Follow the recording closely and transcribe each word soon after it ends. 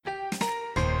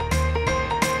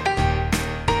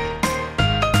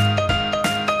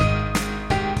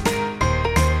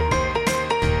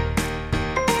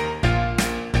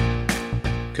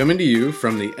Coming to you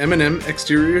from the M&M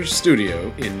Exterior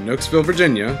Studio in Knoxville,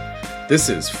 Virginia, this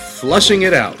is Flushing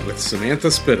It Out with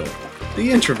Samantha Spittle, the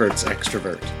introvert's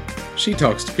extrovert. She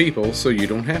talks to people so you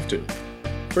don't have to.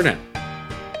 For now.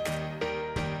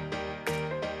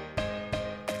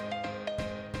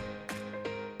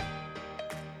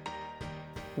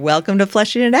 Welcome to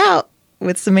Flushing It Out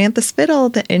with Samantha Spittle,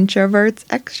 the introvert's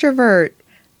extrovert.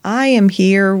 I am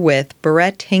here with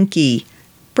Brett Hinke.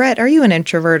 Brett, are you an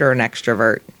introvert or an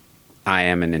extrovert? I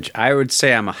am I would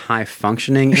say I'm a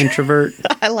high-functioning introvert.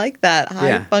 I like that,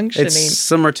 high-functioning. It's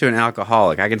similar to an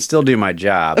alcoholic. I can still do my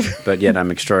job, but yet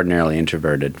I'm extraordinarily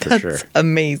introverted, for sure. That's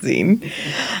amazing.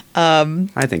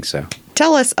 I think so.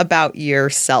 Tell us about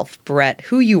yourself, Brett,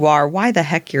 who you are, why the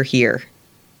heck you're here.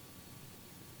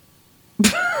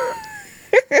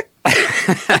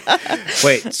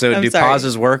 Wait, so I'm do sorry.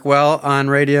 pauses work well on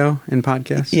radio and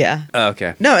podcasts? Yeah. Oh,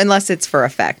 okay. No, unless it's for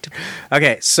effect.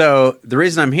 Okay, so the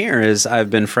reason I'm here is I've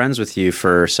been friends with you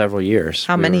for several years.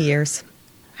 How many years?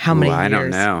 How many years? I don't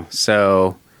know.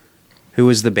 So who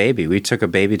was the baby? We took a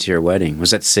baby to your wedding.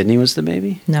 Was that Sydney was the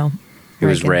baby? No. It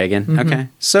was Reagan. Mm-hmm. Okay.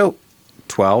 So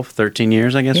 12, 13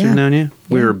 years, I guess Yeah. we've known you.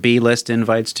 We Yeah. were B-list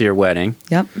invites to your wedding.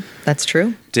 Yep, that's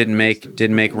true. Didn't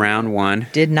make round one.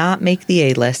 Did not make the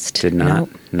A-list. Did not.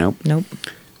 Nope.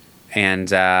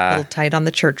 And A little tight on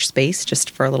the church space, just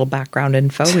for a little background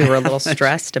info. We were a little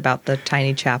stressed about the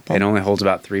tiny chapel. it only holds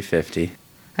about 350.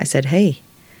 I said, hey,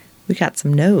 we got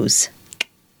some no's.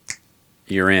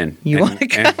 You're in. You And- wanna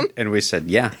come? And we said,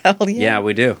 yeah. Hell yeah. Yeah,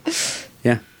 we do.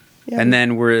 Yeah. Yeah. And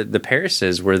then were the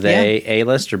Parises, were they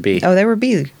A-list or B? Oh, they were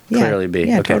B. Yeah. Clearly B.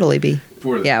 Yeah, Okay. totally B.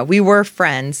 Yeah, we were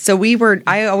friends. So we were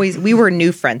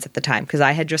new friends at the time because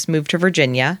I had just moved to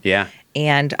Virginia. Yeah.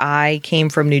 And I came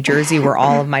from New Jersey where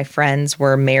all of my friends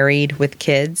were married with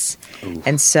kids. Ooh.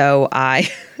 And so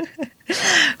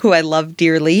who I love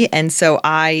dearly. And so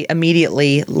I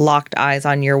immediately locked eyes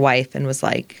on your wife and was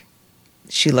like,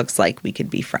 she looks like we could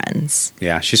be friends.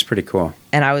 Yeah, she's pretty cool.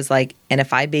 And I was like, and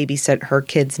if I babysit her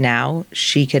kids now,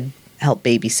 she could help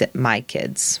babysit my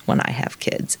kids when I have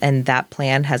kids. And that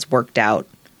plan has worked out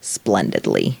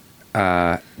splendidly.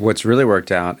 What's really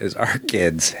worked out is our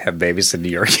kids have babysitted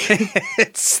your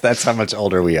kids. That's how much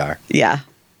older we are. Yeah.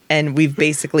 And we've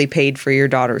basically paid for your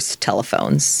daughter's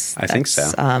telephones. I think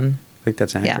so. I think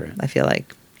that's accurate. Yeah, I feel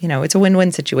like, it's a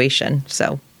win-win situation.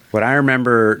 So, What I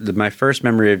remember, my first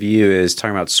memory of you is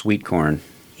talking about sweet corn.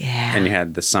 yeah. And you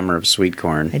had the summer of sweet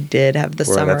corn. I did have the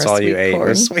where summer that's of all sweet you ate corn.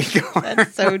 was sweet corn.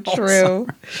 That's so true.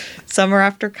 Summer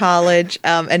after college.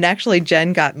 And actually,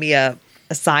 Jen got me a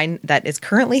sign that is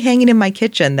currently hanging in my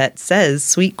kitchen that says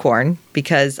sweet corn,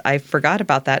 because I forgot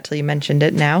about that till you mentioned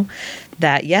it now,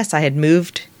 that yes, I had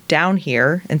moved down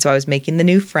here. And so I was making the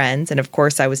new friends. And of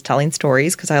course, I was telling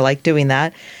stories because I like doing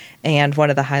that. And one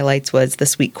of the highlights was the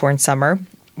sweet corn summer,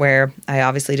 where I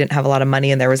obviously didn't have a lot of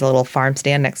money. And there was a little farm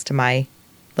stand next to my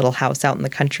little house out in the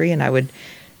country. And I would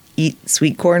eat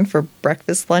sweet corn for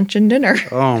breakfast, lunch, and dinner.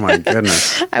 Oh, my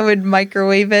goodness. I would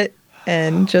microwave it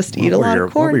and just eat a lot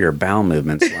of corn. What were your bowel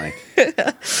movements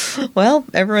like? Well,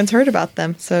 everyone's heard about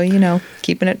them. So,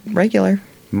 keeping it regular.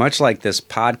 Much like this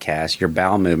podcast, your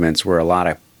bowel movements were a lot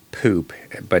of poop,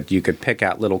 but you could pick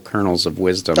out little kernels of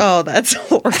wisdom. Oh, that's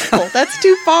horrible. That's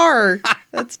too far.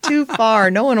 That's too far.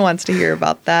 No one wants to hear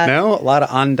about that. No, a lot of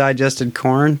undigested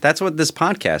corn. That's what this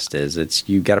podcast is. It's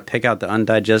you got to pick out the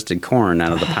undigested corn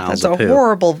out of the piles That's of poo. a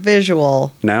horrible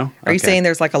visual. No? Are you Okay. saying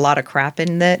there's like a lot of crap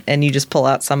in it and you just pull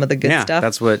out some of the good yeah, stuff?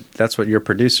 that's what your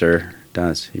producer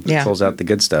does. He Yeah. pulls out the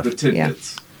good stuff. The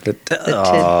tidbits. The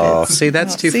tidbits. see,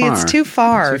 that's too far. It's too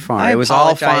far. Too far. I It was all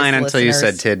apologize, fine until you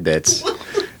listeners. said tidbits.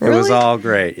 It Really? was all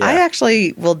great. Yeah. I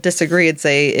actually will disagree and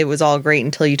say it was all great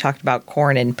until you talked about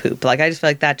corn and poop. Like, I just feel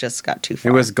like that just got too It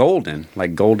far. was golden,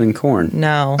 like golden corn.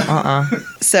 No,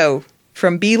 So,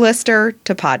 from B-lister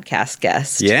to podcast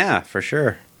guest. Yeah, for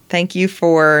sure. Thank you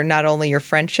for not only your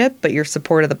friendship, but your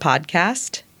support of the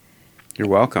podcast. You're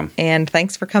welcome. And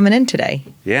thanks for coming in today.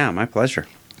 Yeah, my pleasure.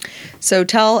 So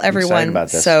tell excited everyone, about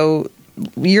this. so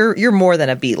you're more than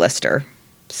a B-lister.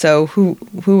 So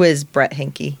who is Brett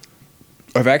Hinke?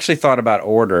 I've actually thought about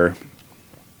order.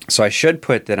 So I should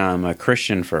put that I'm a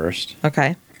Christian first,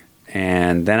 Okay.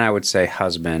 and then I would say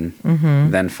husband,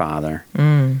 then father,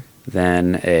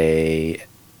 then a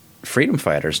freedom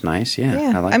fighter's nice.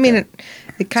 Yeah, I like mean, that. it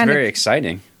It's kind very of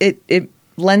exciting. it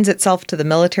lends itself to the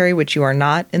military, which you are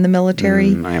not in the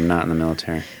military, I am not in the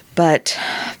military. but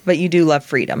you do love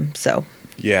freedom. So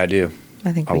Yeah, I do.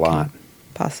 I think A we lot. can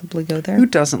possibly go there. Who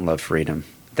doesn't love freedom?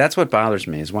 That's what bothers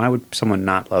me, is why would someone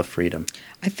not love freedom?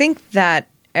 I think that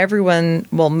everyone,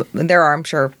 well, there are, I'm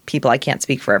sure, people, I can't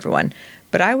speak for everyone,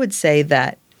 but I would say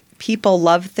that people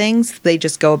love things, they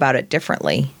just go about it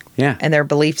differently. Yeah. And their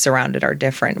beliefs around it are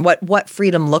different. What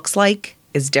freedom looks like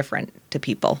is different to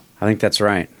people. I think that's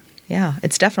right. Yeah,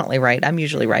 it's definitely right. I'm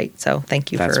usually right. So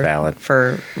thank you That's valid.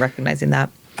 for recognizing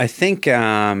that. I think,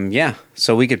 yeah.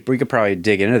 So we could probably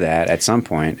dig into that at some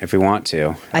point if we want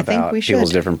to. I think we should.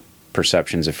 People's different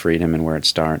perceptions of freedom and where it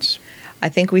starts. I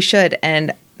think we should.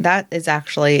 And that is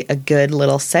actually a good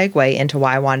little segue into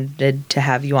why I wanted to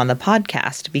have you on the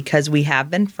podcast, because we have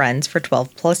been friends for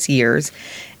 12 plus years,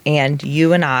 and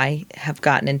you and I have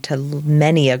gotten into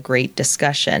many a great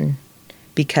discussion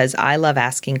because I love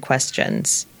asking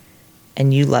questions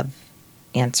and you love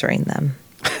answering them.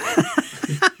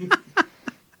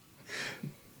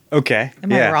 Okay.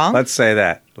 Am I wrong? Let's say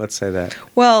that.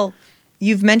 Well,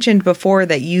 you've mentioned before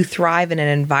that you thrive in an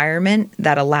environment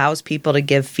that allows people to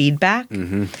give feedback.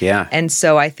 Mm-hmm. Yeah. And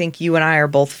so I think you and I are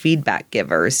both feedback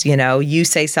givers. You know, you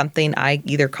say something, I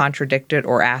either contradict it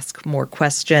or ask more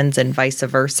questions and vice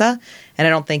versa. And I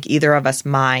don't think either of us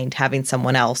mind having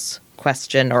someone else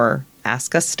question or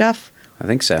ask us stuff. I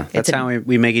think so. That's how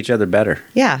we make each other better.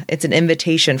 Yeah. It's an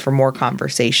invitation for more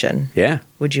conversation. Yeah.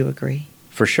 Would you agree?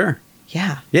 For sure.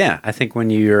 Yeah. Yeah. I think when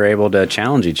you're able to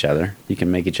challenge each other, you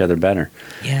can make each other better.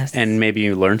 Yes. And maybe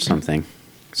you learn something.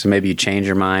 So maybe you change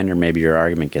your mind or maybe your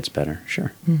argument gets better.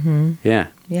 Sure. Mm-hmm. Yeah.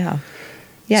 Yeah.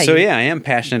 Yeah. So, yeah, I am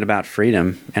passionate about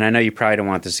freedom. And I know you probably don't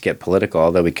want this to get political,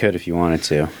 although we could if you wanted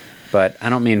to. But I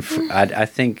don't mean, I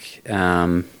think,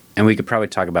 and we could probably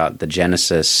talk about the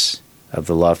genesis of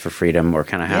the love for freedom or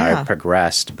kind of how it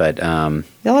progressed. But now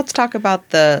let's talk about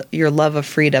your love of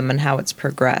freedom and how it's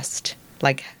progressed.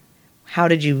 Like, how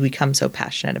did you become so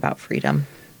passionate about freedom?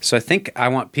 So I think I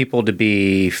want people to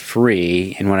be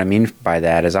free. And what I mean by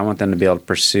that is I want them to be able to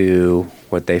pursue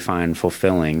what they find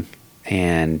fulfilling.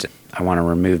 And I want to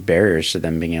remove barriers to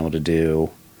them being able to do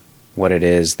what it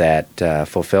is that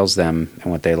fulfills them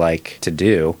and what they like to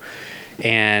do.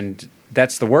 And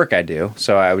that's the work I do.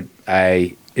 So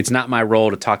it's not my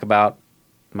role to talk about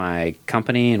my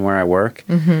company and where I work.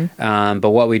 Mm-hmm. But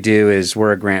what we do is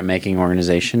we're a grant-making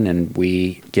organization, and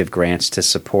we give grants to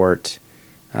support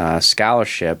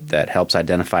scholarship that helps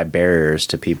identify barriers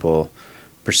to people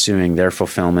pursuing their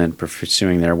fulfillment,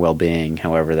 pursuing their well-being,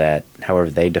 however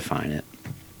they define it.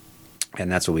 And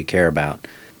that's what we care about.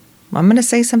 I'm going to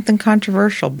say something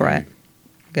controversial, Brett.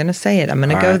 I'm going to say it. I'm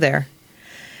going to go there.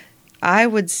 I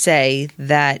would say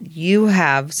that you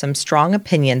have some strong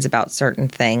opinions about certain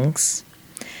things.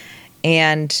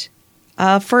 And,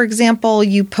 for example,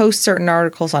 you post certain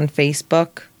articles on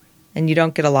Facebook and you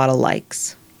don't get a lot of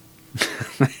likes.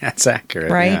 That's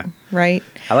accurate. Right? Yeah. Right?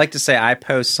 I like to say I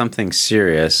post something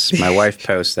serious. My wife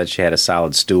posts that she had a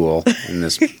solid stool in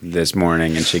this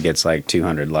morning and she gets like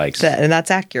 200 likes. And that's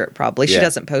accurate, probably. She Yeah.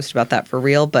 doesn't post about that for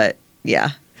real, but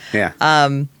yeah. Yeah.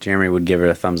 Jeremy would give her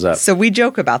a thumbs up. So we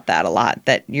joke about that a lot,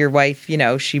 that your wife,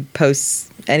 she posts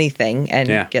anything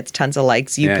and gets tons of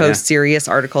likes. You post serious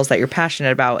articles that you're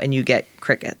passionate about and you get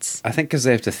crickets. I think because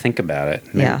they have to think about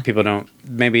it. Maybe people don't.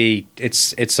 Maybe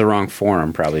it's the wrong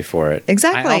forum probably for it.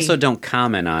 Exactly. I also don't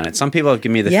comment on it. Some people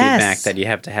give me the feedback that you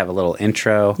have to have a little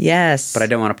intro. Yes. But I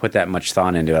don't want to put that much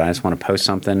thought into it. I just want to post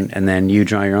something and then you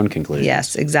draw your own conclusions.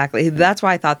 Yes, exactly. That's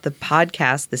why I thought the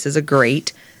podcast, this is a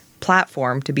great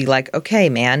platform to be like, okay,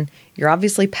 man, you're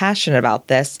obviously passionate about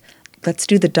this. Let's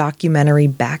do the documentary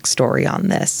backstory on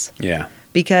this. Yeah.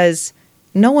 Because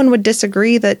no one would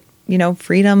disagree that,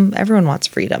 freedom, everyone wants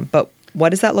freedom. But what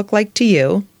does that look like to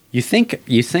you? You think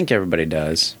everybody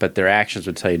does, but their actions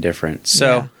would tell you different.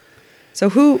 So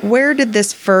where did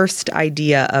this first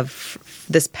idea of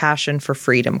this passion for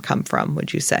freedom come from,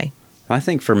 would you say? Well, I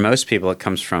think for most people it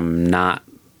comes from not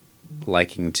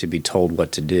liking to be told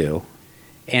what to do.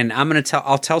 And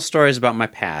I'll tell stories about my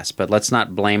past, but let's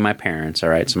not blame my parents, all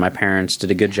right? So my parents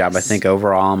did a good job. I think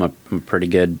overall I'm a pretty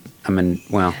good, I'm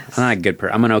not a good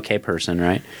person. I'm an okay person,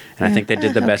 right? And I think they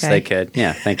did the best they could.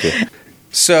 Yeah, thank you.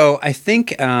 So I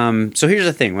think, so here's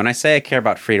the thing. When I say I care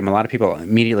about freedom, a lot of people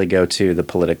immediately go to the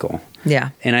political. Yeah.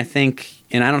 And I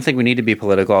don't think we need to be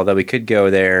political, although we could go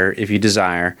there if you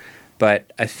desire.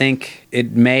 But I think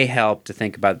it may help to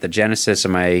think about the genesis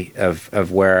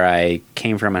of where I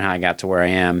came from and how I got to where I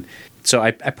am. So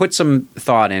I put some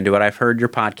thought into it. I've heard your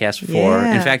podcast before.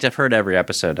 Yeah. In fact, I've heard every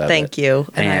episode of it. Thank you.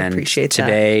 And I appreciate that.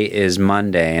 Today is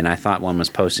Monday, and I thought one was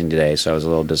posting today, so I was a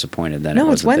little disappointed that it wasn't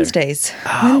No, it's Wednesdays.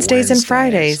 There. Wednesdays and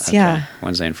Fridays. Okay. Yeah.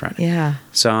 Wednesday and Friday. Yeah.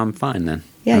 So I'm fine then.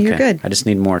 Yeah, you're good. I just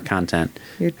need more content.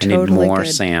 You're I need totally more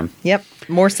good. Sam. Yep.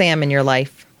 More Sam in your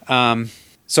life.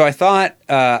 So I thought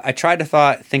I tried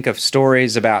to think of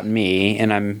stories about me,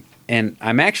 and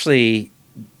I'm actually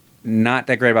not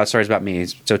that great about stories about me.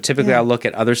 So typically I'll look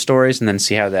at other stories and then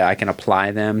see how I can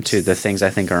apply them to the things I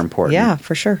think are important. Yeah,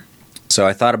 for sure. So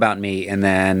I thought about me, and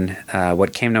then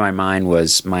what came to my mind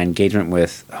was my engagement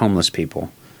with homeless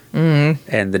people and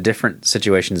the different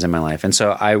situations in my life. And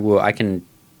so I can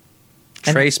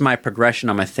trace my progression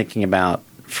on my thinking about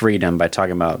freedom by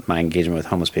talking about my engagement with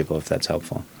homeless people, if that's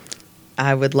helpful.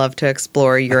 I would love to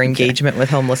explore your engagement with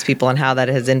homeless people and how that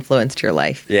has influenced your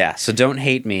life. Yeah, so don't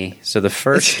hate me. So the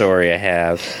first story I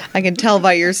have... I can tell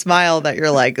by your smile that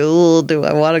you're like, ooh, do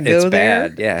I want to go there?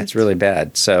 It's bad. Yeah, it's really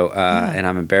bad. So, and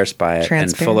I'm embarrassed by it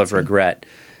and full of regret.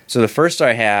 So the first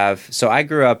story I have... So I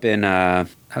grew up in, I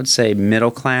would say,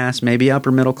 middle class, maybe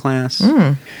upper middle class.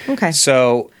 Okay.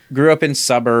 So grew up in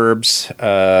suburbs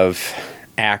of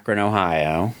Akron,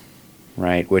 Ohio,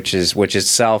 right, which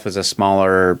itself is a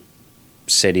smaller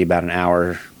city, about an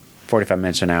hour, 45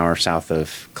 minutes to an hour south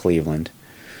of Cleveland.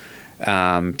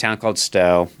 Town called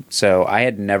Stowe. So I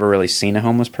had never really seen a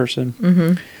homeless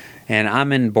person. And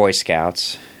I'm in Boy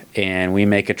Scouts, and we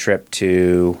make a trip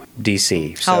to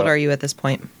D.C. How old are you at this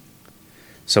point?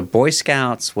 So Boy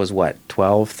Scouts was what,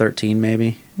 12, 13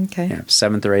 maybe? Okay. Yeah,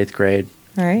 7th or 8th grade.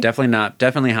 All right.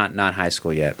 Definitely not high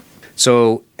school yet.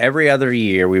 So every other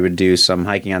year we would do some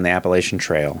hiking on the Appalachian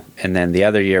Trail. And then the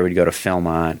other year we'd go to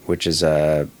Philmont, which is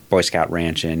a Boy Scout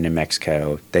ranch in New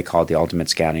Mexico. They call it the Ultimate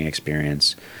Scouting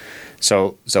Experience.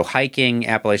 So hiking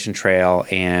Appalachian Trail,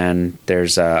 and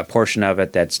there's a portion of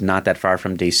it that's not that far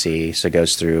from D.C., so it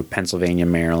goes through Pennsylvania,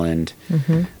 Maryland,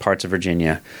 parts of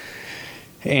Virginia.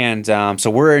 And so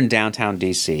we're in downtown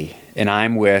D.C., and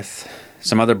I'm with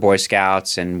some other Boy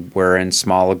Scouts, and we're in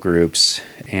small groups,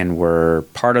 and we're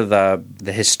part of the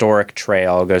historic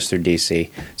trail goes through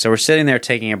D.C. So we're sitting there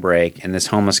taking a break, and this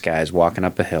homeless guy is walking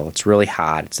up a hill. It's really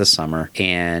hot. It's the summer,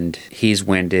 and he's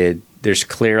winded. He's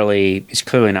clearly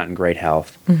not in great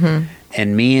health.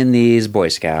 And me and these Boy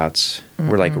Scouts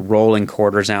were like rolling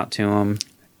quarters out to him,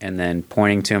 and then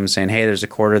pointing to him, saying, "Hey, there's a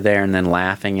quarter there," and then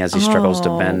laughing as he struggles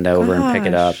to bend over and pick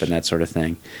it up, and that sort of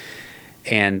thing.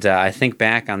 And I think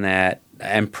back on that.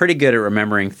 I'm pretty good at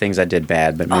remembering things I did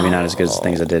bad, but maybe not as good as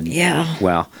things I did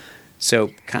well.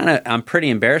 So I'm pretty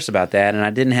embarrassed about that, and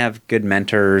I didn't have good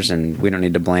mentors, and we don't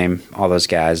need to blame all those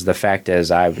guys. The fact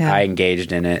is I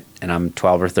engaged in it, and I'm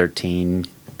 12 or 13.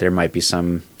 There might be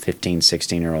some 15,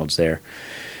 16-year-olds there.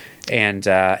 And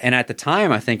at the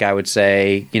time, I think I would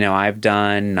say, I've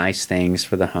done nice things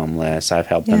for the homeless. I've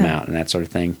helped them out and that sort of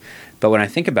thing. But when I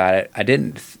think about it, I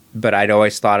didn't, but I'd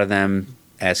always thought of them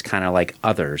as kind of like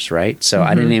others, right? So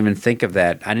I didn't even think of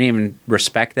that. I didn't even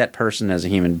respect that person as a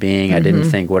human being. I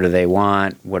didn't think, what do they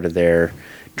want? What are their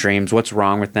dreams? What's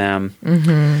wrong with them?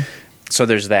 So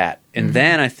there's that. And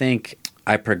then I think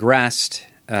I progressed.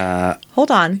 Hold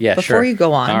on. Yeah, Before you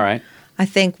go on. All right. I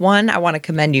think, one, I want to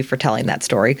commend you for telling that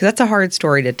story, because that's a hard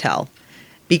story to tell.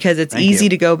 Because it's easy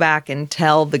to go back and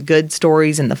tell the good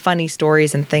stories and the funny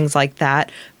stories and things like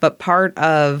that. But part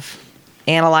of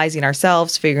analyzing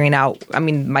ourselves, figuring out,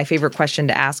 my favorite question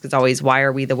to ask is always, why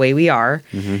are we the way we are?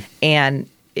 And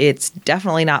it's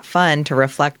definitely not fun to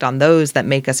reflect on those that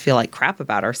make us feel like crap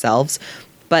about ourselves.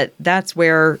 But that's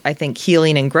where I think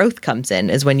healing and growth comes in,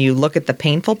 is when you look at the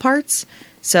painful parts.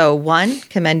 So one,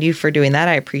 commend you for doing that.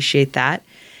 I appreciate that.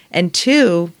 And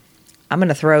two, I'm going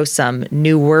to throw some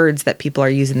new words that people are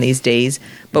using these days,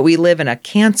 but we live in a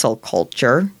cancel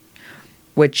culture,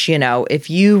 which, if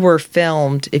you were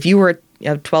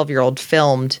a 12-year-old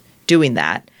filmed doing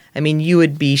that, you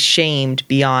would be shamed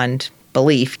beyond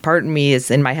belief. Part of me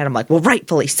is in my head, I'm like, well,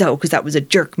 rightfully so, because that was a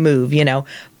jerk move,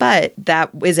 but that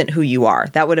isn't who you are.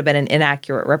 That would have been an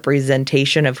inaccurate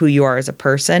representation of who you are as a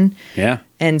person. Yeah.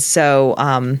 And so,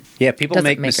 people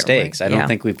make mistakes. I don't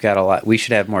think we've got a lot. We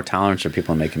should have more tolerance for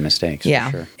people making mistakes.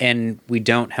 Yeah. For sure. And we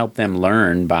don't help them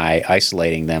learn by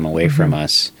isolating them away from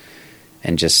us.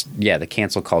 And just, the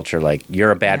cancel culture, like, you're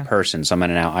a bad person, so I'm going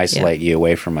to now isolate you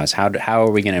away from us. How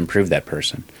are we going to improve that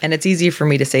person? And it's easy for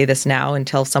me to say this now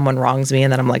until someone wrongs me,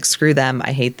 and then I'm like, screw them,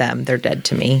 I hate them, they're dead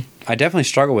to me. I definitely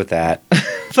struggle with that.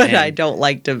 But I don't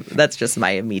like to, that's just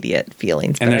my immediate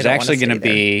feelings. And there's actually going to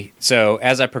be, so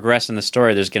as I progress in the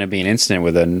story, there's going to be an incident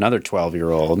with another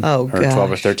 12-year-old or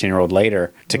 12 or 13-year-old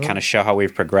later to kind of show how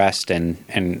we've progressed and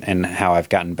how I've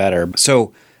gotten better.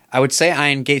 So I would say I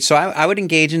engage. So I would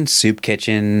engage in soup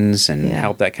kitchens and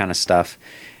help that kind of stuff.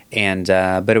 And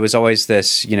but it was always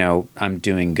this, I'm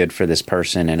doing good for this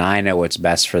person, and I know what's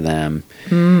best for them,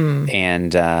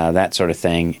 and that sort of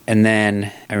thing. And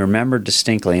then I remember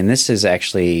distinctly, and this is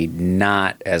actually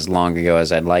not as long ago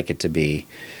as I'd like it to be.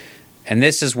 And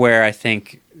this is where I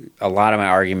think a lot of my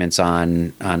arguments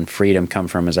on freedom come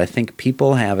from. Is I think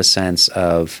people have a sense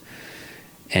of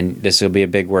and this will be a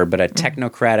big word, but a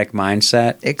technocratic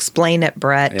mindset. Explain it,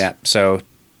 Brett. Yeah. So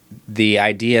the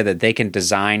idea that they can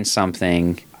design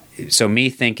something. So me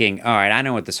thinking, all right, I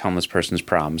know what this homeless person's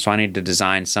problem. So I need to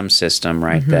design some system,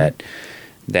 right,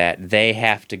 that they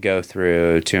have to go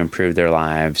through to improve their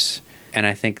lives. And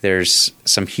I think there's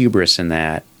some hubris in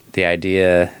that. The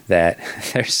idea that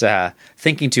there's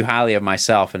thinking too highly of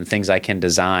myself and things I can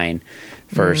design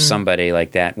for somebody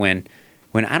like that when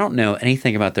I don't know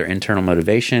anything about their internal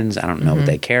motivations. I don't know what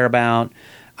they care about.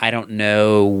 I don't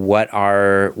know what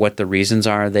the reasons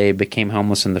are they became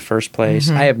homeless in the first place.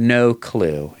 I have no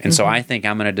clue. And so I think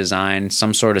I'm going to design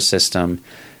some sort of system,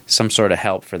 some sort of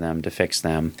help for them to fix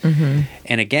them.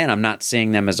 And again, I'm not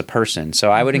seeing them as a person.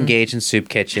 So I would engage in soup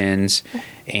kitchens,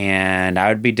 and I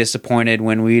would be disappointed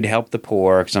when we'd help the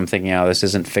poor because I'm thinking, oh, this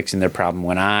isn't fixing their problem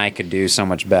when I could do so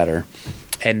much better.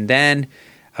 And then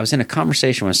I was in a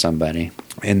conversation with somebody,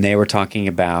 and they were talking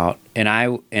about, and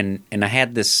I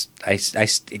had this, I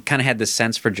kind of had this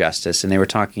sense for justice, and we were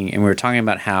talking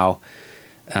about how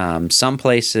some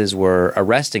places were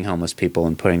arresting homeless people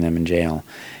and putting them in jail.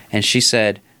 And she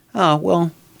said, oh,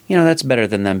 well, that's better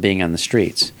than them being on the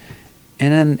streets.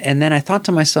 And then I thought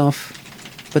to myself,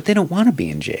 but they don't want to be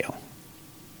in jail.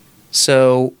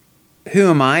 So who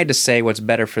am I to say what's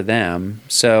better for them?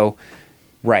 So,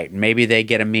 right, maybe they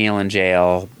get a meal in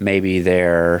jail, maybe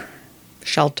they're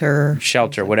shelter,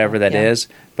 whatever that is.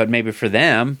 But maybe for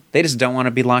them, they just don't want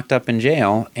to be locked up in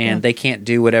jail, and they can't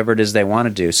do whatever it is they want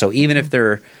to do. So even if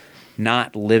they're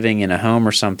not living in a home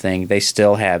or something, they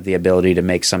still have the ability to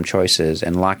make some choices,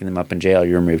 and locking them up in jail,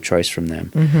 you remove choice from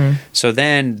them. So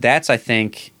then that's, I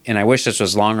think, and I wish this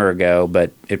was longer ago,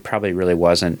 but it probably really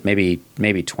wasn't. Maybe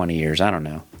 20 years. I don't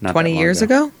know. Not 20 years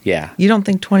ago? Yeah. You don't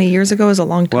think 20 years ago is a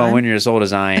long time? Well, when you're as old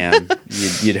as I am,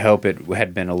 you'd hope it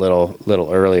had been a little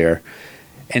earlier.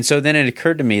 And so then it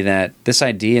occurred to me that this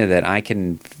idea that I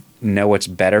can know what's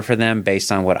better for them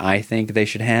based on what I think they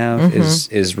should have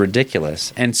is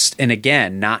ridiculous. And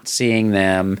again, not seeing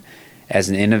them as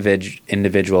an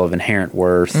individual of inherent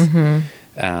worth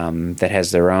that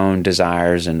has their own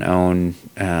desires and own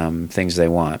things they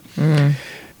want.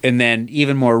 And then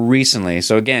even more recently,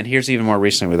 so again, here's even more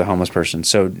recently with a homeless person.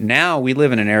 So now we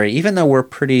live in an area, even though we're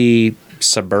pretty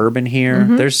suburban here,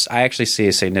 I actually see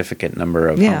a significant number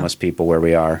of homeless people where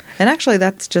we are. And actually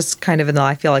that's just kind of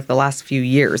I feel like the last few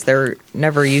years. There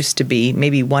never used to be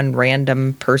maybe one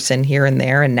random person here and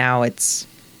there, and now it's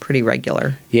pretty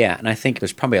regular. Yeah, and I think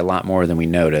there's probably a lot more than we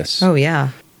notice. Oh, yeah.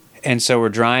 And so we're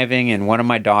driving, and one of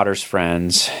my daughter's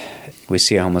friends, we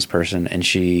see a homeless person, and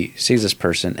she sees this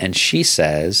person, and she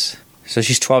says, so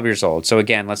she's 12 years old. So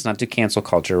again, let's not do cancel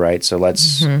culture, right? So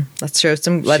let's show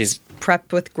let's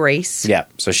prep with grace. Yeah.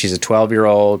 So she's a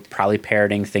 12-year-old, probably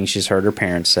parroting things she's heard her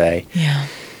parents say. Yeah.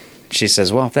 She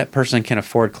says, well, if that person can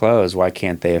afford clothes, why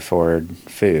can't they afford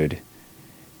food?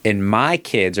 And my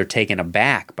kids are taken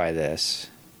aback by this,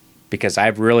 because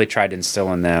I've really tried to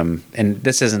instill in them, and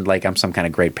this isn't like I'm some kind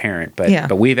of great parent,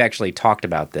 but we've actually talked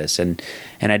about this. And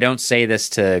I don't say this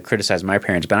to criticize my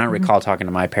parents, but I don't recall talking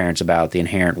to my parents about the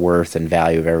inherent worth and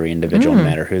value of every individual, no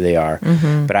matter who they are.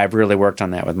 But I've really worked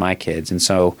on that with my kids. And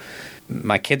so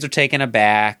my kids are taken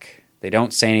aback. They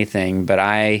don't say anything, but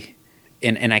I'm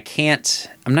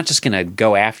not just going to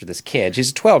go after this kid.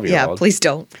 She's a 12-year-old. Yeah, please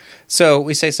don't. So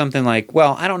we say something like,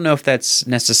 well, I don't know if that's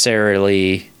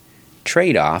necessarily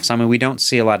trade-offs. I mean, we don't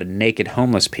see a lot of naked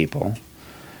homeless people.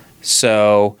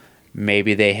 So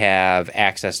maybe they have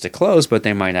access to clothes, but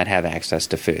they might not have access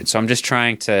to food. So I'm just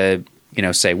trying to,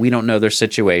 say we don't know their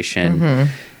situation.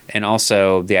 And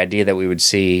also the idea that we would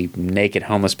see naked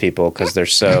homeless people because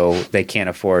they can't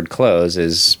afford clothes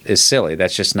is silly.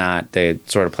 That's just not the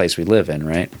sort of place we live in,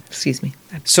 right? Excuse me.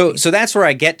 So that's where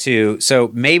I get to.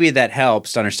 So maybe that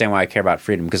helps to understand why I care about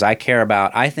freedom, because I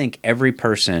think every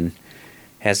person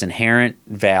has inherent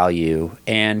value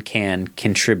and can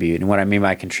contribute. And what I mean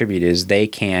by contribute is they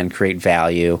can create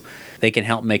value. They can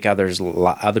help make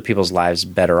other people's lives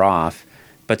better off.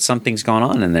 But something's gone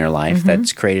on in their life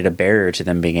that's created a barrier to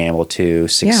them being able to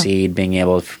succeed, being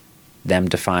able them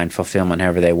to find fulfillment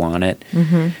however they want it.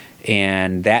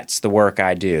 And that's the work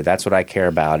I do. That's what I care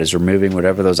about, is removing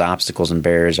whatever those obstacles and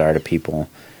barriers are to people,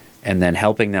 and then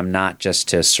helping them not just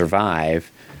to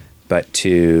survive, but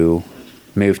to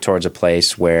move towards a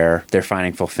place where they're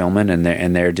finding fulfillment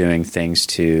and they're doing things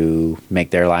to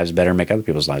make their lives better, make other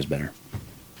people's lives better.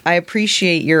 I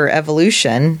appreciate your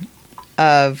evolution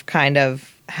of kind of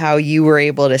how you were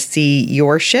able to see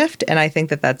your shift, and I think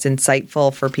that that's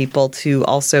insightful for people to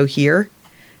also hear.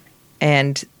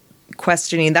 And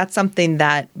questioning, that's something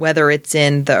that, whether it's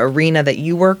in the arena that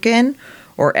you work in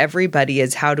or everybody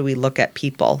is how do we look at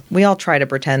people. We all try to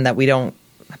pretend that we don't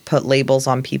put labels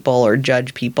on people or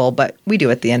judge people, but we do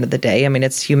at the end of the day. I mean,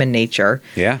 it's human nature.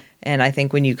 Yeah. And I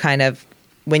think when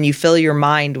you fill your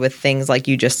mind with things like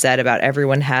you just said about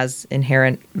everyone has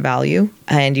inherent value,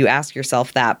 and you ask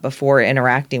yourself that before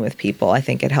interacting with people, I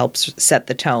think it helps set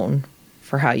the tone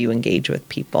for how you engage with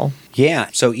people. Yeah.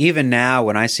 So even now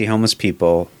when I see homeless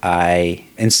people,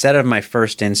 instead of my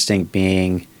first instinct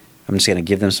being, I'm just going to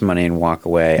give them some money and walk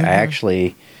away,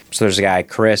 so there's a guy,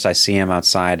 Chris, I see him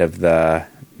outside of the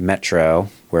metro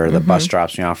where the bus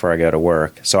drops me off where I go to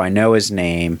work. So I know his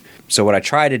name. So what I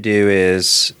try to do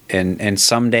is, and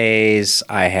some days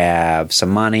I have some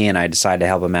money and I decide to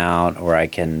help him out, or I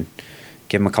can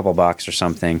give him a couple bucks or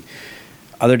something.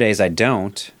 Other days I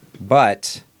don't,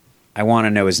 but I want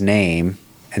to know his name.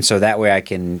 And so that way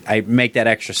I make that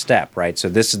extra step, right? So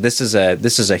this is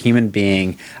a human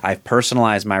being. I've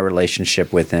personalized my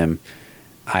relationship with him.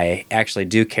 I actually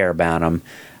do care about him.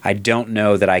 I don't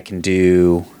know that I can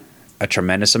do a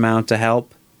tremendous amount to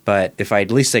help, but if I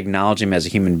at least acknowledge him as a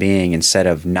human being instead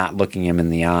of not looking him in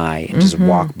the eye and just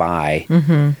walk by,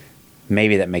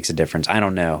 maybe that makes a difference. I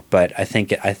don't know, but I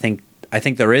think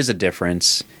there is a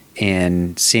difference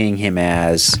in seeing him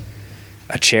as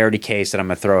a charity case that I'm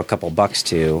going to throw a couple bucks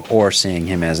to, or seeing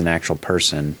him as an actual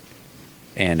person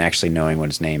and actually knowing what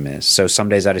his name is. So some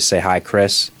days I just say, hi,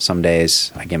 Chris. Some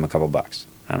days I give him a couple bucks.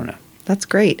 I don't know. That's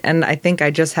great. And I think I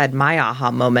just had my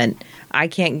aha moment. I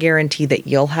can't guarantee that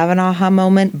you'll have an aha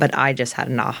moment, but I just had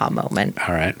an aha moment.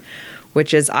 All right.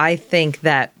 Which is, I think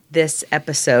that this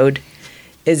episode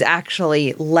is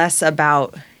actually less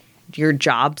about your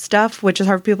job stuff, which is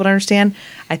hard for people to understand.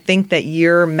 I think that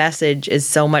your message is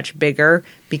so much bigger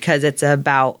because it's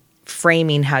about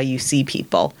framing how you see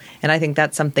people. And I think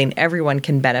that's something everyone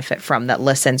can benefit from that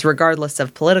listens, regardless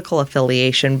of political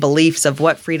affiliation, beliefs of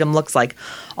what freedom looks like,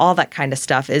 all that kind of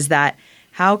stuff, is that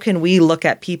how can we look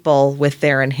at people with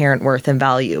their inherent worth and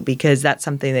value? Because that's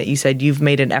something that you said you've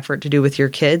made an effort to do with your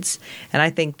kids. And I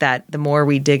think that the more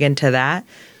we dig into that,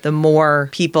 the more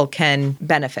people can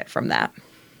benefit from that.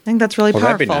 I think that's really powerful.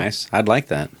 That'd be nice. I'd like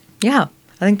that. Yeah,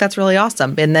 I think that's really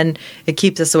awesome. And then it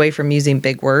keeps us away from using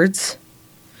big words.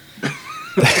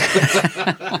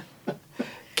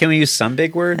 Can we use some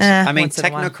big words? I mean,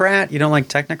 technocrat? You don't like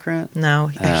technocrat? No.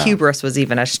 Hubris was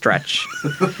even a stretch.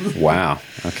 Wow.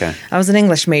 Okay. I was an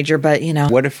English major, but, you know.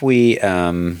 What if we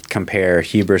compare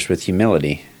hubris with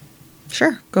humility?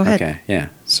 Sure. Go ahead. Okay. Yeah.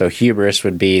 So hubris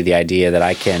would be the idea that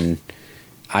I can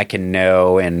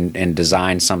know and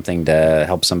design something to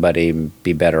help somebody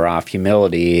be better off.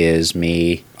 Humility is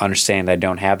me understanding that I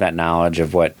don't have that knowledge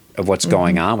of what's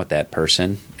going on with that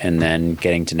person, and then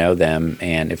getting to know them.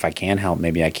 And if I can help,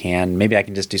 maybe I can. Maybe I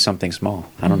can just do something small.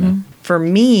 I don't know. For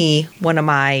me, one of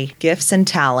my gifts and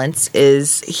talents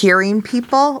is hearing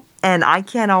people. And I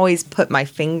can't always put my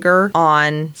finger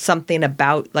on something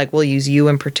about, like, we'll use you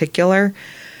in particular.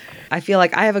 I feel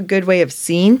like I have a good way of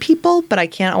seeing people, but I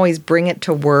can't always bring it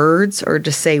to words or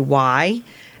just say why.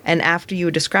 And after you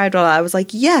described all that, I was like,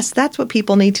 yes, that's what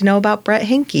people need to know about Brett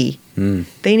Henke.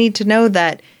 They need to know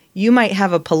that you might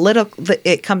have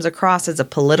it comes across as a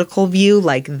political view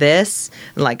like this,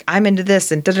 like I'm into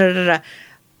this and da-da-da-da.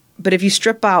 But if you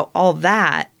strip out all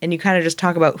that and you kind of just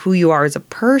talk about who you are as a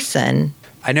person.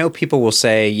 I know people will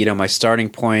say, my starting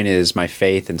point is my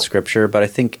faith and scripture, but I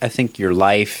think your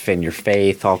life and your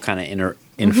faith all kind of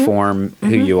inform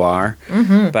who you are.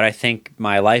 But I think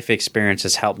my life experience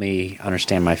has helped me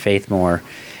understand my faith more.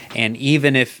 And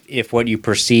even if what you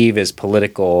perceive as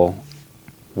political,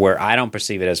 where I don't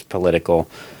perceive it as political,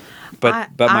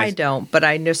 I don't, but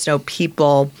I just know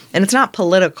people, and it's not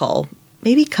political.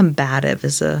 Maybe combative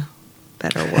is a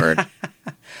better word.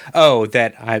 Oh,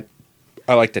 that I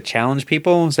like to challenge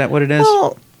people? Is that what it is?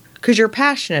 Well, because you're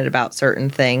passionate about certain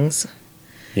things.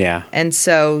 Yeah. And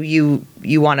so you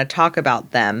want to talk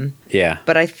about them. Yeah.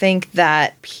 But I think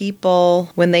that people,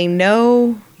 when they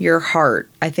know your heart,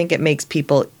 I think it makes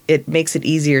it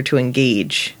easier to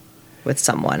engage with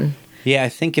someone. Yeah, I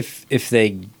think if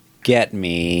they get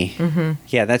me,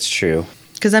 yeah, that's true.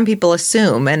 Because then people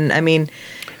assume. And, I mean,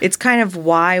 it's kind of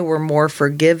why we're more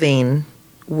forgiving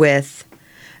with...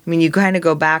 I mean, you kind of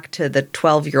go back to the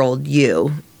 12-year-old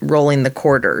you rolling the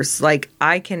quarters. Like,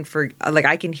 I can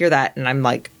hear that, and I'm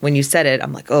like, when you said it,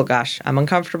 I'm like, oh gosh, I'm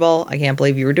uncomfortable. I can't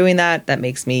believe you were doing that. That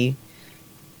makes me,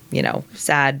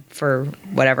 sad for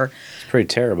whatever. It's pretty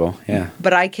terrible, yeah.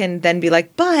 But I can then be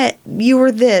like, but you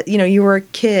were this, you were a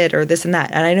kid or this and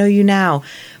that, and I know you now.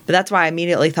 But that's why I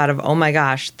immediately thought of, oh my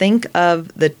gosh, think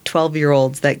of the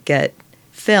 12-year-olds that get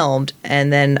filmed,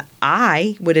 and then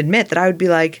I would admit that I would be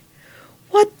like,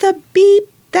 what the beep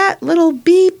that little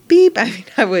beep, beep. I mean,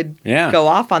 I would Yeah. go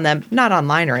off on them, not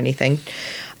online or anything.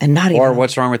 And not even. Or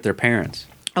what's wrong with their parents?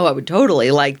 Oh, I would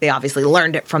totally. Like, they obviously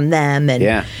learned it from them and,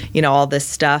 Yeah. all this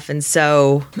stuff. And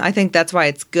so I think that's why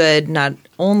it's good not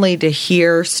only to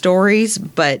hear stories,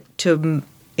 but to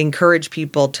encourage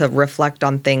people to reflect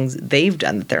on things they've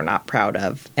done that they're not proud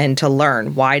of and to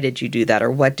learn, why did you do that or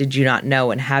what did you not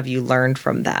know and have you learned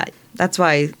from that? That's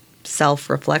why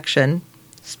self-reflection,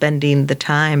 spending the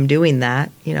time doing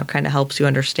that, kind of helps you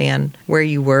understand where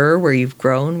you were, where you've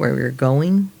grown, where you're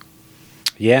going.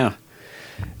 Yeah.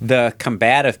 The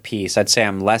combative piece, I'd say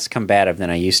I'm less combative than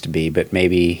I used to be, but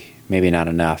maybe not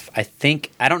enough. I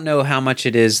don't know how much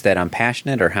it is that I'm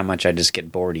passionate or how much I just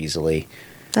get bored easily.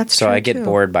 That's So true I get too.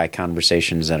 bored by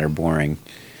conversations that are boring.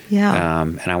 Yeah.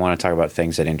 And I want to talk about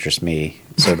things that interest me.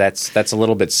 So that's a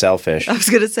little bit selfish. I was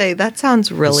going to say, that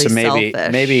sounds really So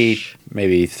selfish.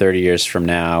 maybe 30 years from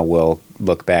now we'll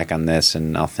look back on this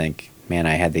and I'll think, man,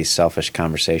 I had these selfish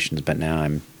conversations, but now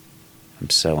I'm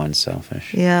so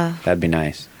unselfish. Yeah. That'd be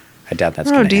nice. I doubt that's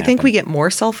I don't going know. to Do you think happen. we get more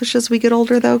selfish as we get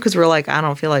older, though? Because we're like, I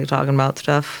don't feel like talking about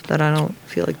stuff that I don't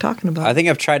feel like talking about. I think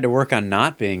I've tried to work on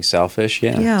not being selfish.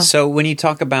 Yeah. Yeah. So when you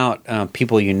talk about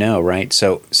people you know, right?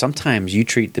 So sometimes you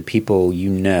treat the people you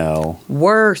know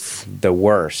Worse. the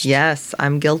worst. Yes,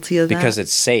 I'm guilty of that. Because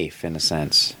it's safe in a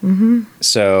sense. Mm-hmm.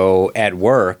 So at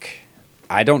work,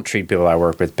 I don't treat people I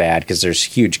work with bad because there's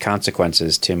huge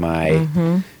consequences to my.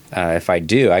 If I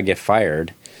do, I get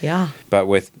fired. Yeah. But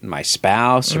with my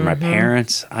spouse or my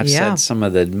parents, I've Yeah. said some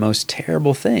of the most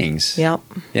terrible things. Yep.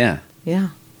 Yeah. Yeah.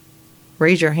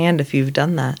 Raise your hand if you've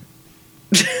done that.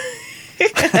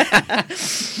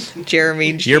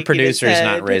 Jeremy, Your shaking producer his is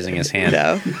not head. raising his hand.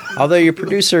 No. Although your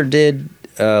producer did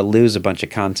lose a bunch of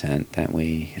content that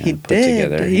we He put did.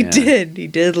 together. He Yeah. did. He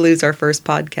did lose our first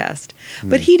podcast,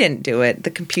 but he didn't do it. The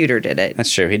computer did it.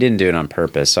 That's true. He didn't do it on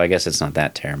purpose, so I guess it's not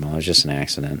that terrible. It was just an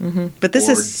accident. But this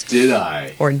Or is, did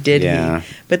I? or did Yeah.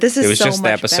 he? But this is It was so just the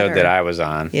much episode better. that I was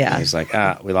on. Yeah. He's like,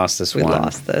 we lost this We one.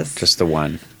 lost this. Just the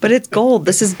one. But it's gold.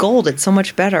 This is gold. It's so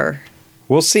much better.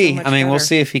 We'll see. much I mean, we'll better.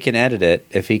 see if he can edit it,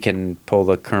 if he can pull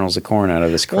the kernels of corn out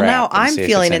of this crap. Well, now and I'm see if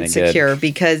feeling it's any insecure good.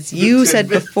 because you said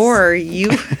before you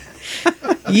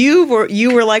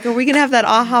were like, "Are we gonna have that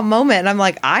aha moment?" And I'm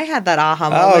like, "I had that aha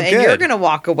moment, and you're good. gonna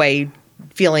walk away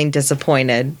feeling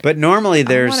disappointed." But normally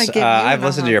there's, wanna give you I've an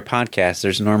listened to aha. your podcast,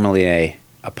 there's normally a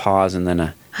pause and then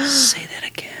a, say that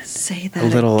again. Say that A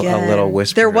little again.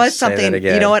 whisper, There was say that something.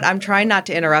 again. You know what? I'm trying not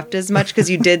to interrupt as much because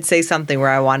you did say something where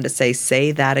I wanted to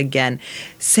say that again.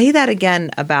 Say that again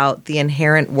about the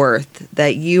inherent worth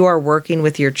that you are working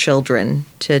with your children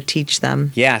to teach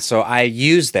them. Yeah, so I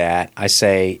use that. I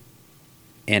say,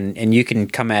 and you can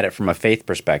come at it from a faith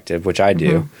perspective, which I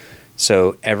do.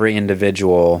 So every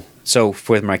individual, so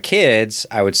with my kids,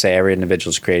 I would say every individual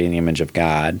is creating the image of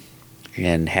God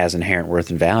and has inherent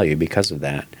worth and value because of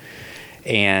that.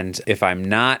 And if I'm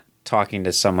not talking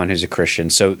to someone who's a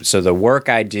Christian, so the work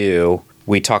I do,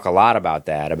 we talk a lot about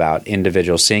that, about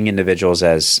individuals, seeing individuals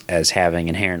as having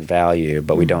inherent value,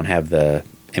 but we don't have the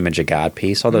image of God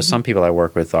piece. Although some people I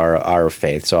work with are of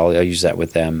faith, so I'll use that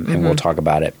with them and we'll talk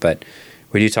about it. But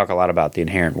we do talk a lot about the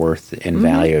inherent worth and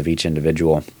value of each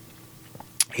individual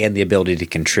and the ability to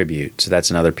contribute. So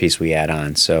that's another piece we add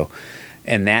on. So,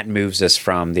 and that moves us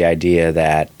from the idea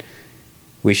that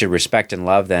we should respect and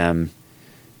love them,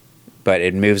 but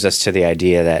it moves us to the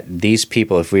idea that these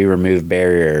people, if we remove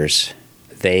barriers,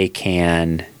 they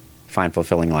can find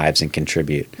fulfilling lives and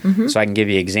contribute. So I can give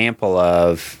you an example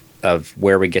of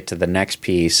where we get to the next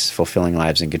piece, fulfilling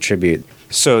lives and contribute.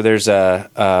 So there's a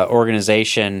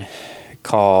organization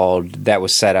that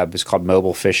was set up. It's called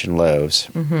Mobile Fish and Loaves.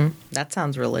 That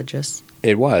sounds religious.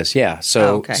 It was, yeah. So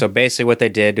Oh, okay. so basically what they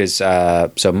did is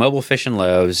so Mobile Fish and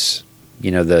Loaves,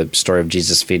 you know, the story of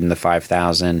Jesus feeding the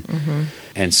 5,000.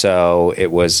 And so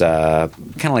it was kind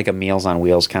of like a Meals on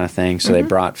Wheels kind of thing. So they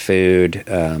brought food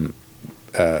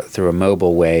through a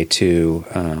mobile way to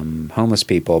homeless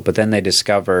people. But then they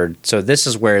discovered, so this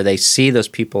is where they see those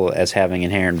people as having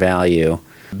inherent value.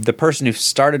 The person who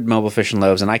started Mobile Fish and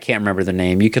Loaves, and I can't remember their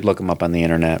name, you could look them up on the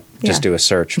internet. Just Yeah. do a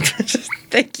search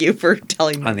Thank you for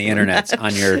telling me on the internet,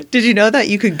 on your Did you know that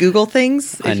you could Google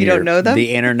things if you don't know them?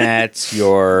 The internet,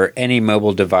 any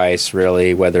mobile device,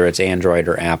 really, whether it's Android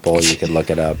or Apple, you could look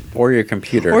it up, or your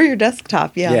computer, Or your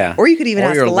desktop, yeah. yeah, Or you could even or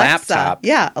ask your Alexa. laptop,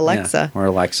 Yeah, Alexa. or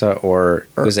Alexa, or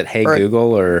was it Hey or-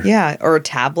 Google, or Yeah, or a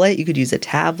tablet. You could use a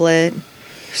tablet.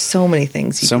 There's so many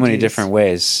things. so many different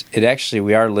ways.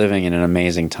 We are living in an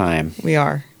amazing time. We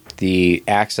are. The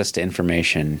access to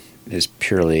information is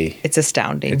purely, It's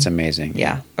astounding. it's amazing.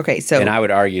 Yeah. Okay. So, And I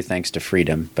would argue thanks to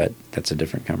freedom, but that's a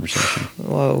different conversation.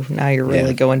 whoa, now you're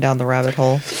really Yeah. going down the rabbit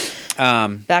hole.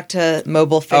 Back to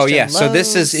mobile fish. Oh yeah, and so this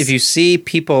is loaves. if you see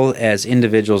people as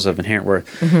individuals of inherent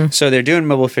worth. So they're doing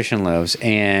mobile fish and loaves,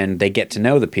 and they get to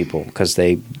know the people because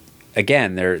they're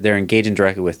engaging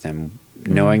directly with them,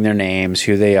 knowing their names,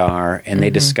 who they are, and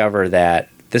they discover that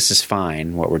this is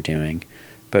fine what we're doing,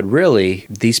 but really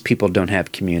these people don't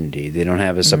have community. They don't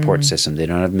have a support system. They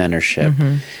don't have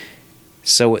mentorship.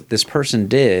 So what this person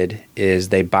did is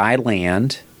they buy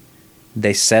land.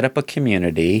 They set up a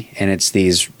community, and it's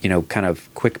these, kind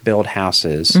of quick build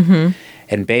houses.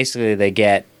 And basically they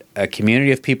get a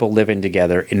community of people living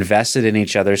together, invested in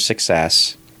each other's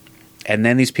success. And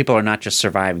then these people are not just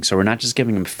surviving. So we're not just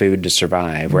giving them food to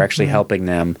survive. We're actually helping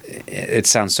them. It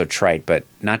sounds so trite, but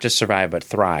not just survive, but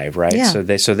thrive, right?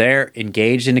 Yeah. So they're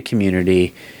engaged in a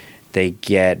community. They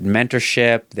get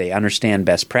mentorship. They understand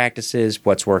best practices,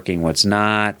 what's working, what's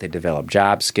not. They develop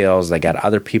job skills. They got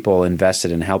other people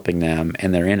invested in helping them,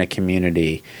 and they're in a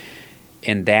community.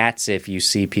 And that's if you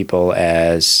see people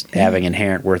as having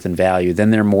inherent worth and value, then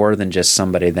they're more than just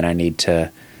somebody that I need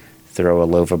to throw a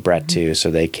loaf of bread to so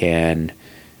they can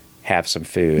have some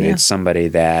food. Yeah. It's somebody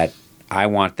that I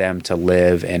want them to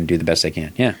live and do the best they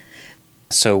can. Yeah.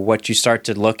 So what you start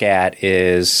to look at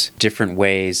is different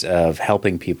ways of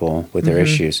helping people with their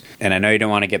issues. And I know you don't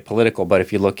want to get political, but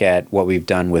if you look at what we've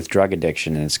done with drug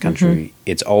addiction in this country,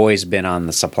 it's always been on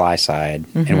the supply side.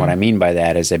 And what I mean by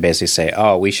that is they basically say,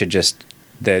 oh, we should just,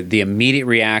 the immediate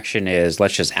reaction is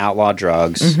let's just outlaw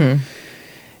drugs.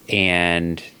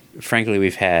 And frankly,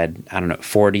 we've had,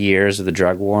 40 years of the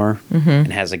drug war,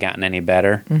 and has it gotten any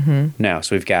better? No.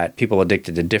 So we've got people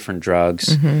addicted to different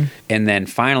drugs. And then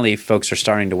finally, folks are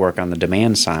starting to work on the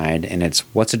demand side, and it's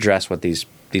let's address what these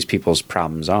people's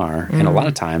problems are. And a lot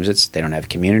of times it's they don't have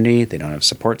community, they don't have a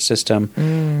support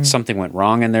system, something went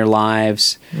wrong in their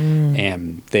lives,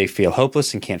 and they feel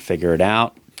hopeless and can't figure it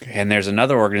out. And there's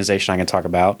another organization I can talk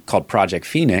about called Project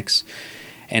Phoenix.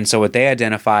 And so what they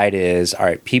identified is, all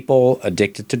right, people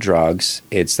addicted to drugs,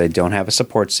 it's they don't have a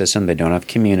support system, they don't have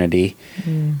community,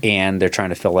 and they're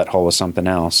trying to fill that hole with something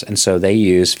else. And so they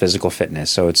use physical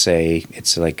fitness. So it's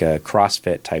like a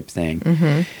CrossFit type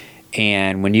thing.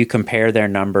 And when you compare their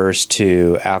numbers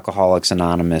to Alcoholics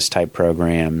Anonymous type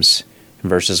programs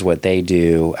versus what they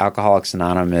do, Alcoholics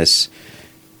Anonymous,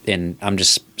 and I'm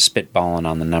just spitballing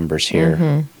on the numbers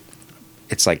here,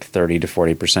 it's like 30 to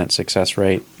 40% success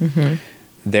rate.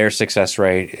 Their success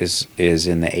rate is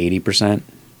in the 80%.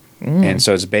 And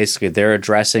so it's basically they're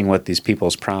addressing what these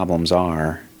people's problems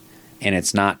are. And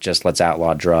it's not just let's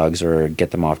outlaw drugs or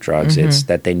get them off drugs. It's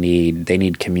that they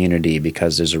need community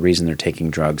because there's a reason they're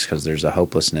taking drugs because there's a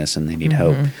hopelessness and they need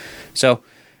hope. So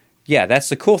yeah, that's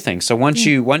the cool thing. So once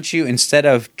you instead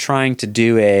of trying to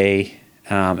do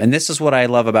and this is what I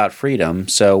love about freedom.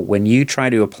 So when you try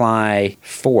to apply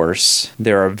force,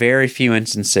 there are very few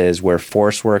instances where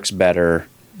force works better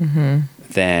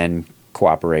than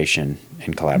cooperation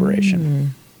and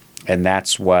collaboration. And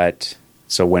that's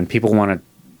so when people want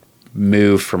to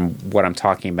move from what I'm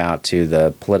talking about to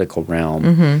the political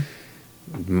realm,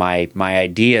 my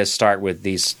ideas start with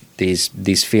these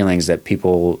feelings that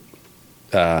people,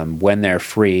 when they're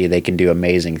free, they can do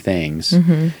amazing things.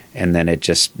 And then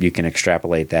you can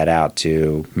extrapolate that out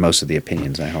to most of the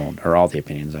opinions I hold, or all the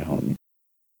opinions I hold.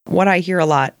 What I hear a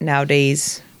lot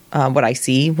nowadays, what I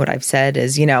see, what I've said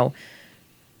is,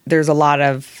 there's a lot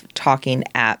of talking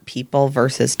at people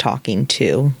versus talking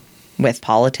to with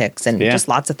politics and just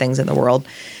lots of things in the world.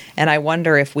 And I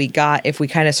wonder if we kind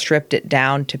of stripped it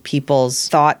down to people's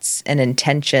thoughts and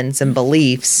intentions and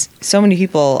beliefs. So many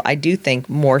people, I do think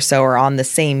more so are on the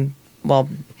same, well,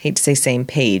 hate to say same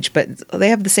page, but they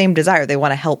have the same desire. They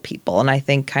want to help people. And I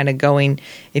think kind of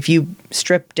if you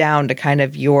strip down to kind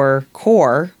of your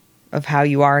core of how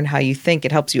you are and how you think,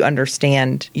 it helps you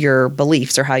understand your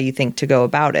beliefs or how you think to go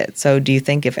about it. So do you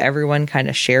think if everyone kind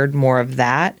of shared more of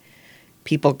that,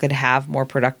 people could have more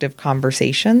productive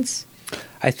conversations?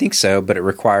 I think so, but it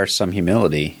requires some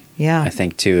humility. Yeah. I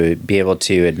think to be able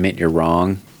to admit you're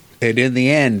wrong. And in the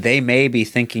end, they may be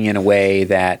thinking in a way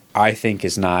that I think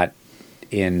is not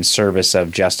in service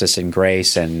of justice and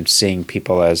grace and seeing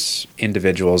people as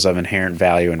individuals of inherent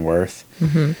value and worth.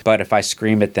 But if I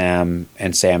scream at them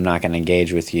and say I'm not going to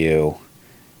engage with you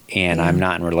and I'm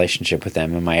not in relationship with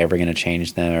them, am I ever going to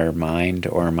change their mind,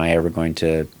 or am I ever going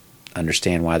to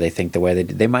understand why they think the way they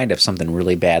do? They might have something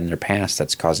really bad in their past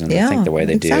that's causing them to think the way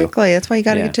they do. Exactly. That's why you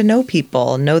got to get to know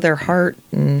people, know their heart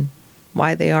and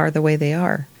why they are the way they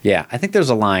are. Yeah, I think there's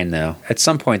a line, though. At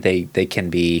some point, they can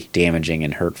be damaging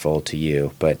and hurtful to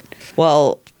you, but...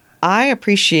 Well, I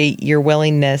appreciate your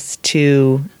willingness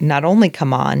to not only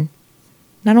come on,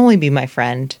 not only be my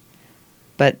friend,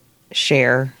 but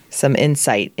share some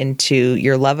insight into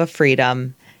your love of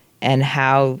freedom and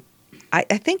how I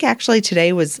think actually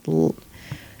today was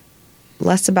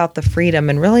less about the freedom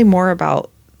and really more about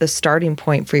the starting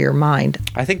point for your mind.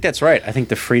 I think that's right. I think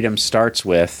the freedom starts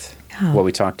with what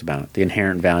we talked about, the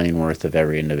inherent value and worth of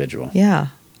every individual. Yeah.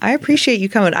 I appreciate you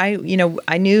coming.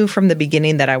 I knew from the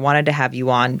beginning that I wanted to have you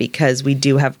on because we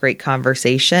do have great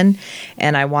conversation,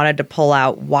 and I wanted to pull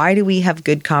out why do we have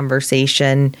good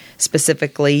conversation,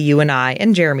 specifically you and I,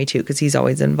 and Jeremy too, because he's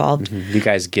always involved. Mm-hmm. You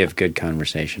guys give good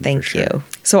conversation. Thank for sure. you.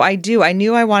 So I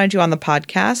knew I wanted you on the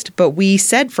podcast, but we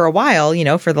said for a while,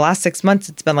 for the last 6 months,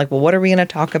 it's been like, well, what are we going to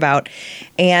talk about?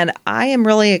 And I am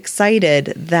really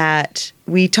excited that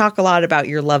we talk a lot about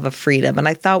your love of freedom, and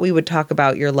I thought we would talk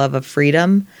about your love of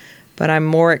freedom, but I'm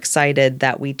more excited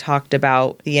that we talked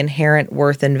about the inherent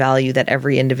worth and value that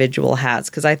every individual has,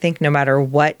 because I think no matter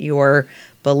what your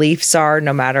beliefs are,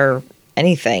 no matter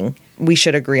anything, we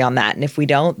should agree on that. And if we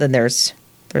don't, then there's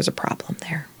a problem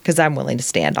there, because I'm willing to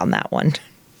stand on that one.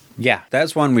 Yeah,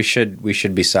 that's one we should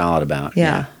be solid about.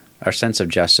 Yeah. Our sense of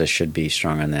justice should be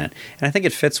strong on that. And I think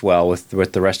it fits well with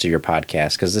the rest of your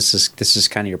podcast, because this is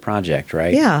kind of your project,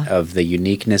 right? Yeah. Of the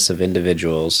uniqueness of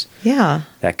individuals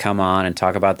that come on and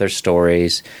talk about their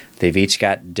stories. They've each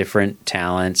got different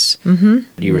talents.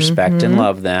 Mm-hmm. You respect and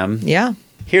love them. Yeah.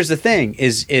 Here's the thing,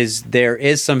 is there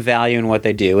is some value in what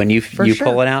they do, and you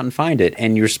pull it out and find it,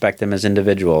 and you respect them as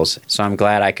individuals. So I'm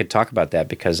glad I could talk about that,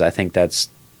 because I think that's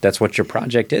what your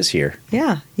project is here.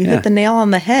 Yeah. You hit the nail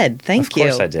on the head. Thank you. Of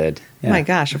course I did. Yeah. Oh my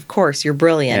gosh, of course. You're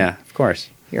brilliant. Yeah, of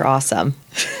course. You're awesome.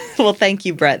 Well, thank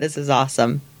you, Brett. This is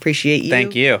awesome. Appreciate you.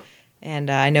 Thank you. And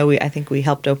I think we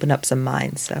helped open up some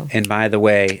minds. So. And by the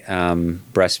way,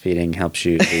 breastfeeding helps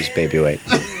you lose baby weight.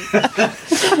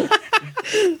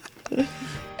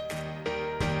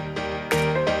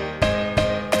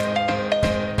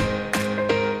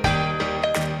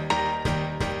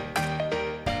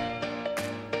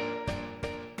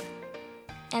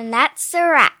 And that's a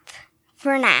wrap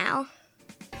for now.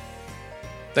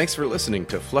 Thanks for listening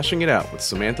to Flushing It Out with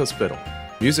Samantha Spittle.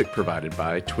 Music provided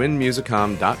by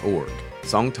twinmusicom.org.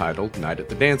 Song titled Night at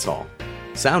the Dance Hall.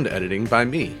 Sound editing by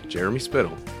me, Jeremy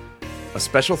Spittle. A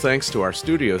special thanks to our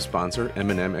studio sponsor,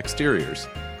 M&M Exteriors.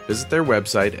 Visit their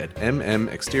website at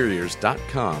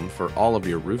mmexteriors.com for all of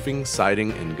your roofing,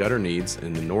 siding, and gutter needs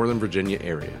in the Northern Virginia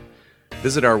area.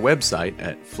 Visit our website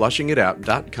at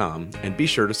flushingitout.com and be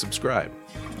sure to subscribe.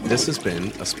 This has been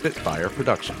a Spitfire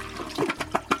production.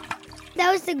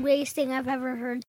 That was the greatest thing I've ever heard.